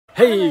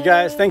Hey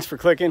guys, thanks for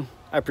clicking.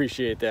 I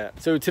appreciate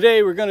that. So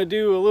today we're going to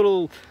do a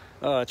little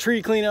tree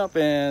cleanup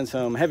and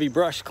some heavy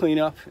brush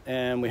cleanup,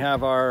 and we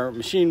have our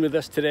machine with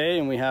us today,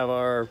 and we have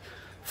our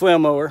flail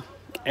mower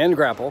and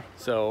grapple.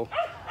 So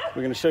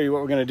we're going to show you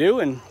what we're going to do,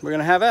 and we're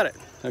going to have at it.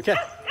 Okay.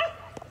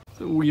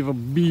 So we have a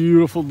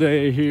beautiful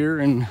day here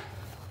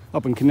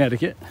up in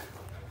Connecticut,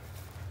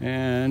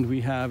 and we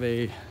have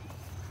a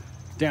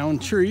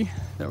downed tree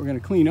that we're going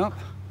to clean up.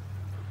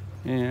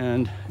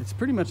 And it's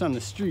pretty much on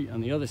the street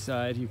on the other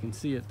side. You can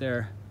see it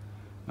there.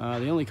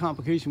 The only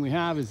complication we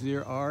have is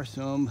there are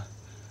some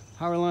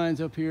power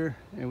lines up here,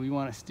 and we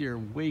want to steer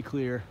way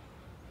clear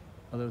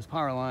of those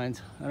power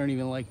lines. I don't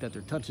even like that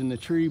they're touching the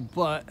tree,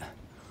 but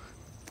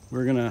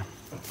we're gonna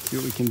see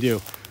what we can do.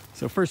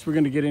 So first we're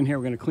gonna get in here,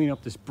 we're gonna clean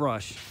up this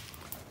brush.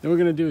 Then we're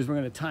gonna do is we're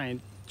gonna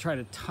try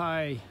to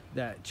tie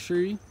that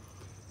tree,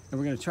 and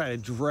we're gonna try to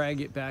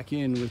drag it back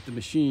in with the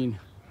machine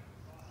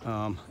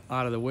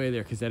out of the way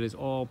there, because that is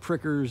all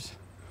prickers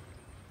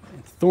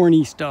and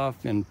thorny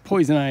stuff and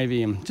poison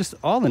ivy and just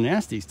all the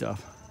nasty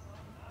stuff.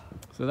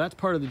 So that's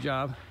part of the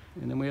job,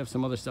 and then we have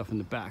some other stuff in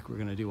the back we're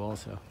going to do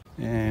also.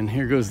 And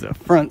here goes the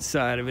front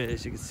side of it.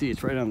 As you can see,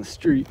 it's right on the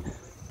street.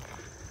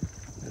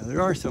 Now,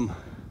 there are some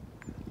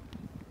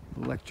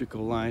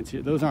electrical lines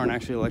here. Those aren't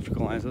actually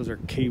electrical lines, those are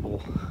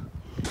cable.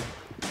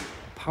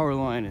 Power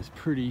line is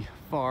pretty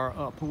far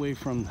up away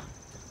from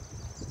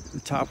the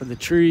top of the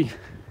tree.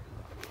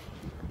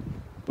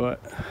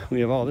 But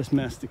we have all this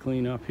mess to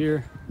clean up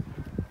here.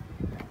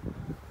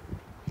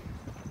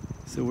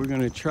 So we're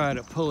going to try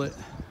to pull it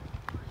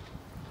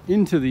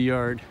into the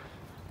yard.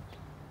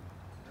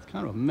 It's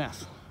kind of a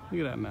mess.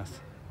 Look at that mess.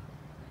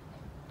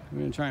 We're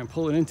going to try and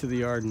pull it into the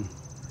yard and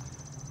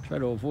try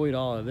to avoid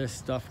all of this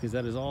stuff, because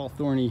that is all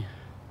thorny,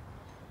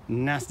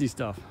 nasty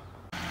stuff.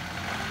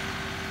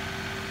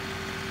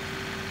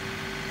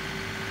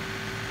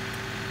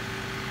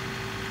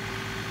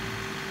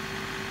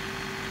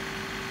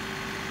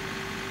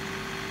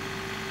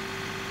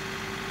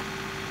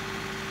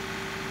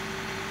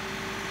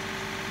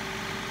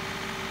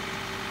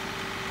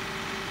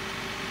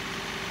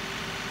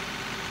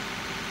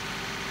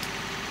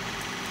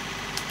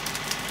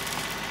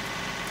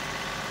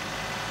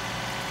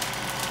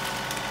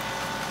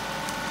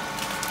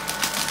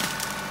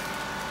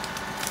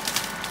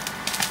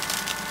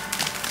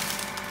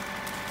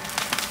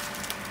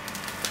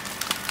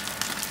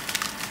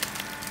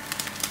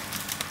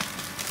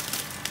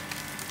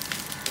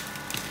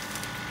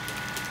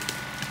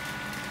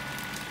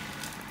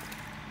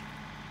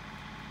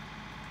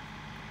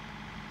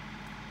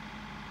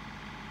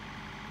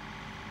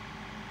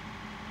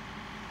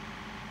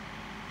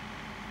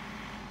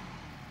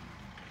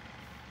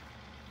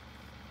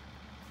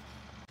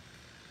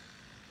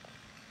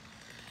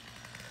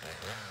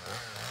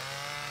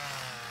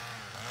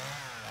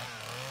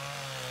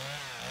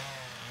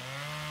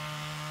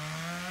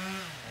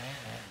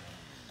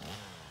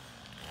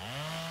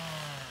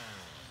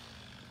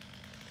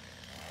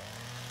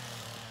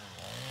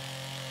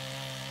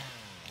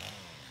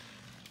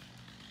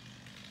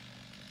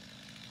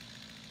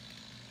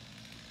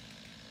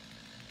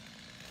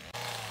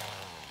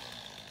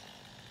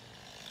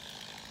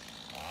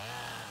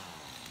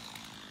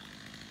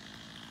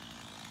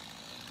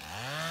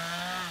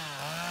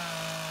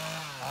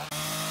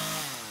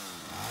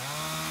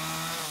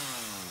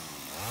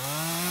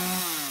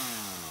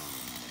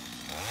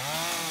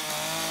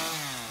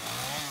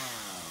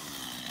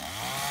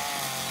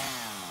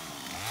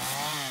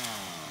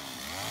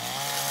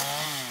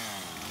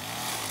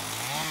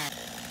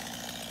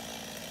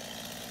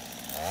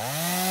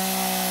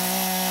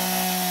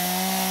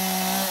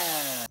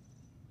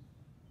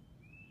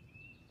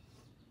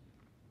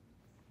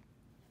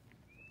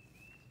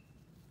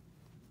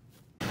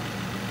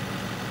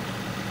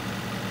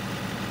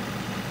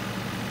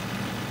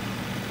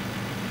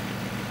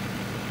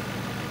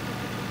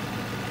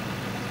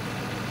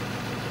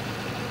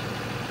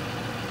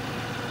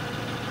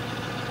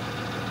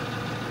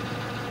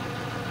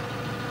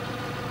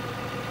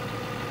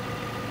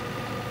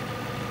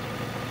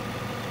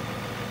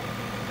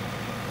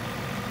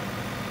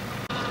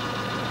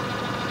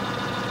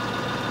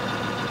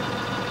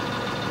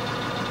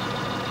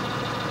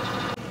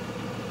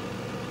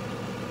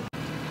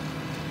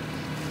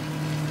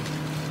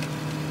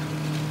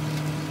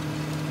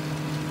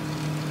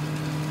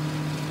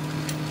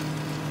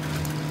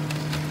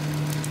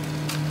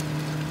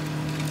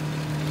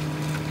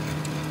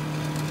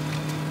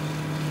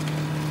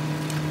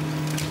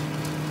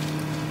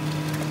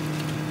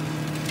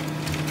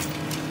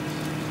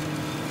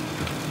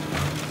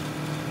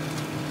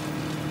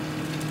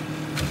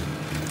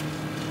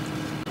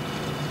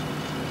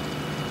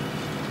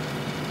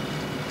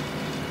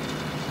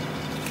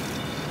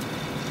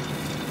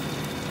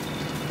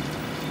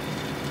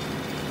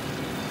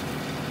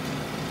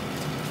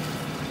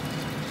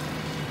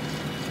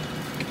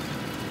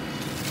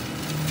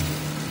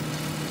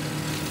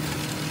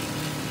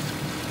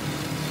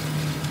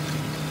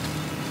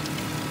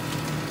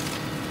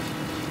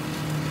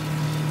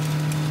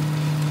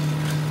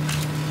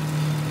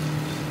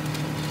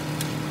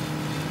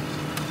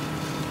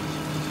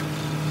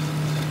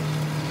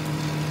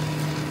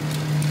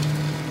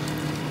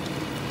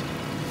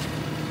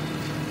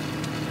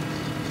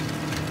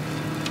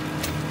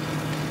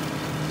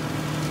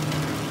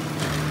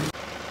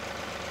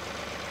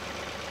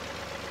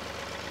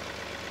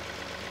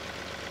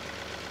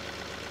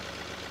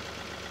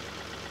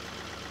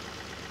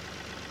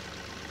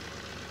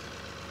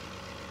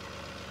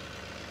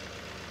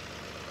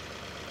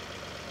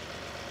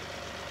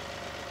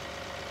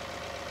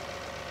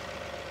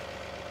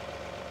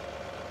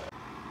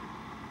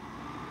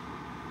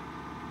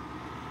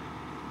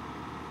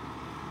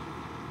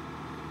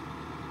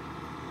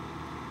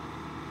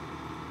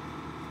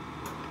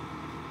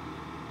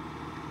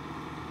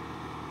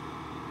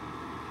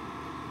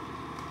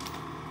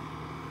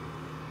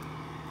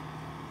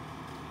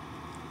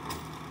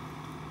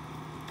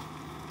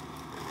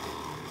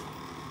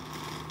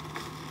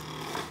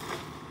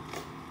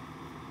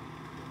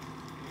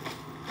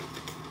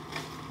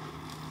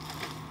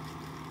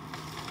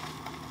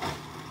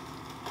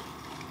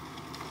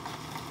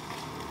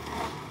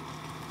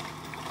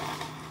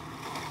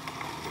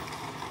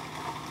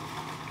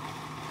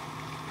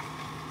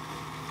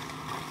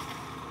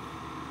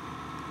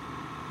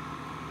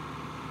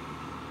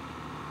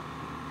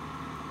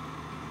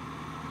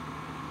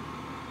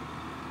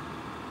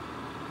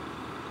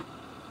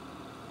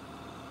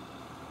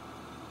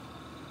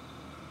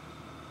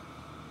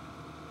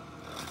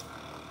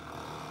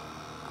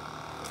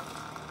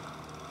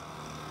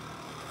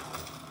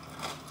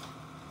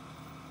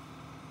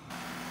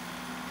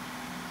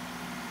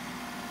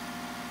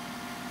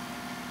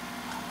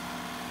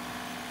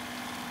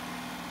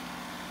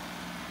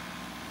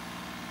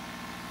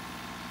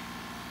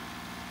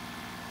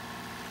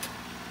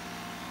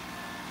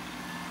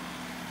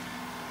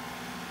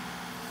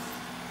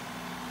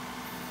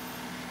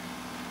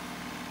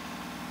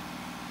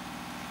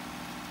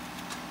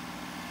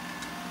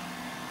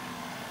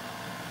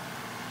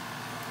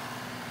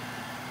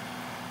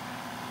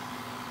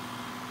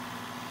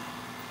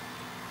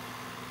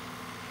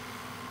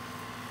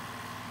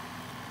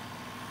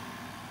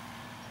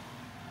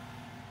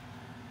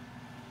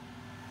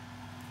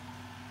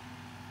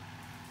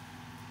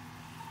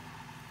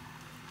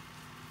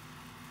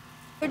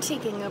 We're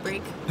taking a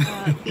break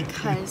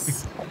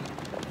because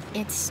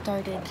it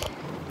started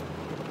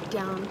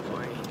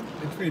downpouring.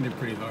 It's raining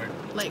pretty hard.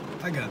 Like,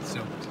 I got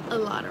soaked. A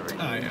lot of rain.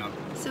 Oh, yeah.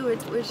 So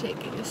we're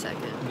taking a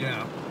second.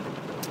 Yeah.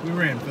 We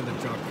ran for the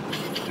truck.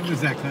 It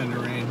was that kind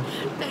of rain.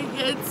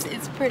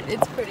 It's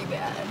pretty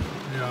bad.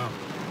 Yeah.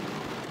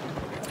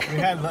 I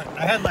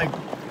had like,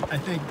 I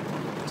think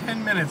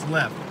 10 minutes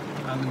left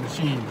on the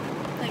machine.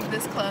 Like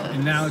this close.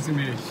 And now it's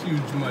gonna be a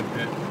huge mud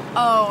pit.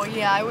 Oh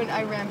yeah,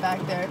 I ran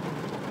back there.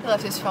 He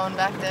left his phone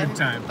back there. Good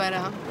time. But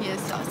he has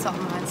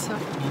something on, so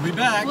We'll be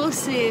back. we'll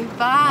see.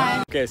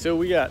 Bye. Okay, so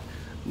we got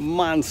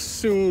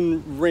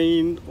monsoon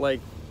rain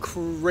like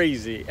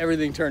crazy.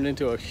 Everything turned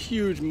into a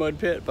huge mud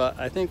pit, but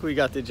I think we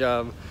got the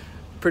job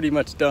pretty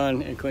much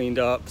done and cleaned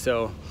up.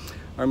 So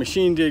our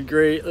machine did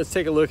great. Let's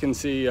take a look and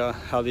see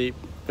how the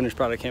finished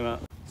product came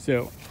out.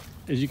 So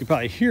as you can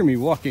probably hear me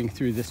walking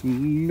through this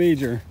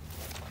major,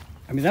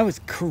 I mean, that was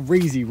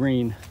crazy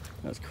rain.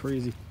 That was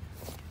crazy.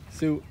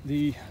 So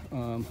the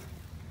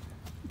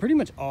pretty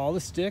much all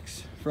the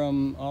sticks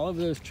from all of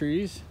those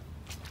trees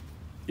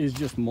is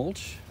just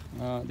mulch.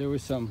 There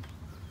was a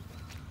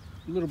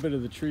little bit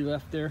of the tree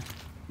left there.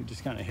 We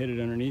just kind of hid it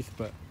underneath,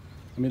 but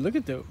I mean, look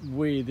at the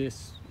way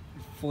this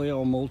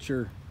flail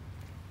mulcher,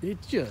 it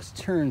just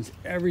turns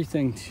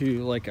everything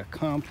to like a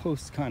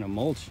compost kind of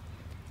mulch.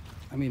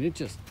 I mean,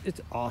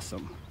 it's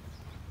awesome.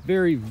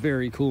 Very,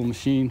 very cool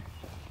machine.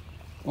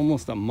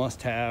 Almost a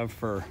must-have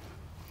for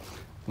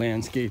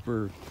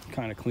landscaper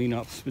kind of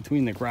cleanups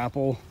between the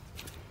grapple,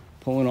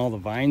 pulling all the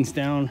vines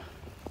down,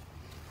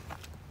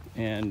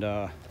 and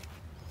the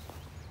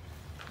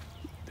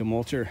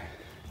mulcher.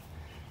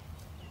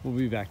 We'll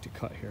be back to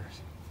cut here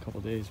in a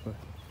couple days, but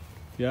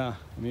yeah,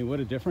 I mean, what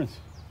a difference.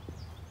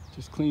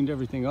 Just cleaned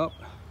everything up.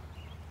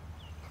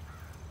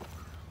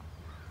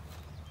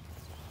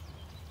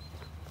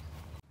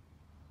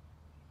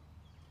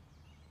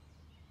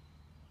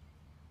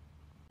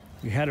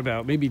 We had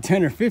about maybe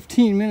 10 or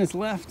 15 minutes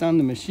left on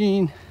the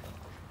machine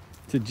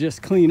to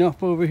just clean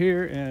up over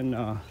here,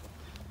 and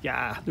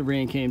yeah, the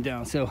rain came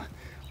down. So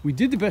we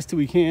did the best that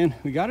we can.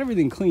 We got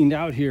everything cleaned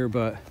out here,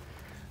 but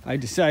I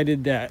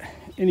decided that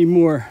any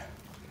more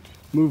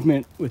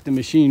movement with the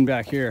machine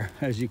back here,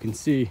 as you can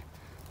see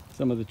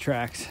some of the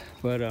tracks,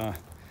 but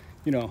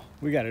you know,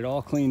 we got it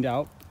all cleaned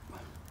out.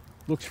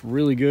 Looks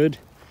really good.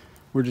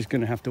 We're just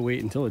gonna have to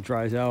wait until it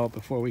dries out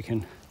before we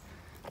can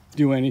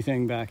do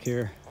anything back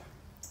here.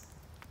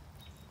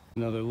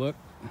 Another look.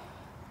 You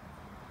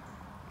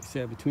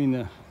see between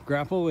the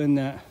grapple and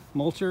that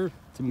mulcher,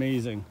 it's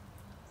amazing.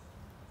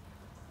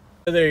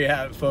 There you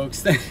have it,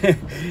 folks.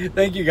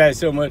 Thank you guys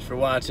so much for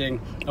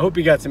watching. I hope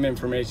you got some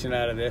information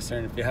out of this,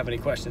 and if you have any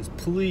questions,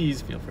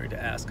 please feel free to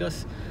ask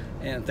us.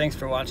 And thanks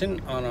for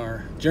watching on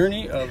our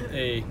journey of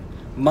a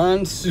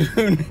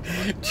monsoon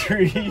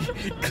tree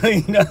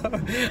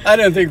cleanup. I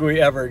don't think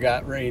we ever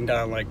got rained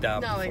on like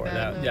that before. Like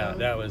that, no. Yeah,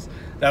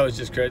 that was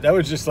just great. That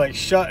was just like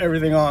shut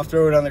everything off,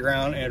 throw it on the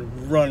ground,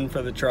 and run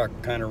for the truck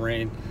kind of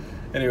rain.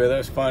 Anyway, that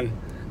was fun.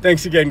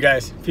 Thanks again,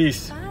 guys.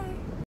 Peace. Bye.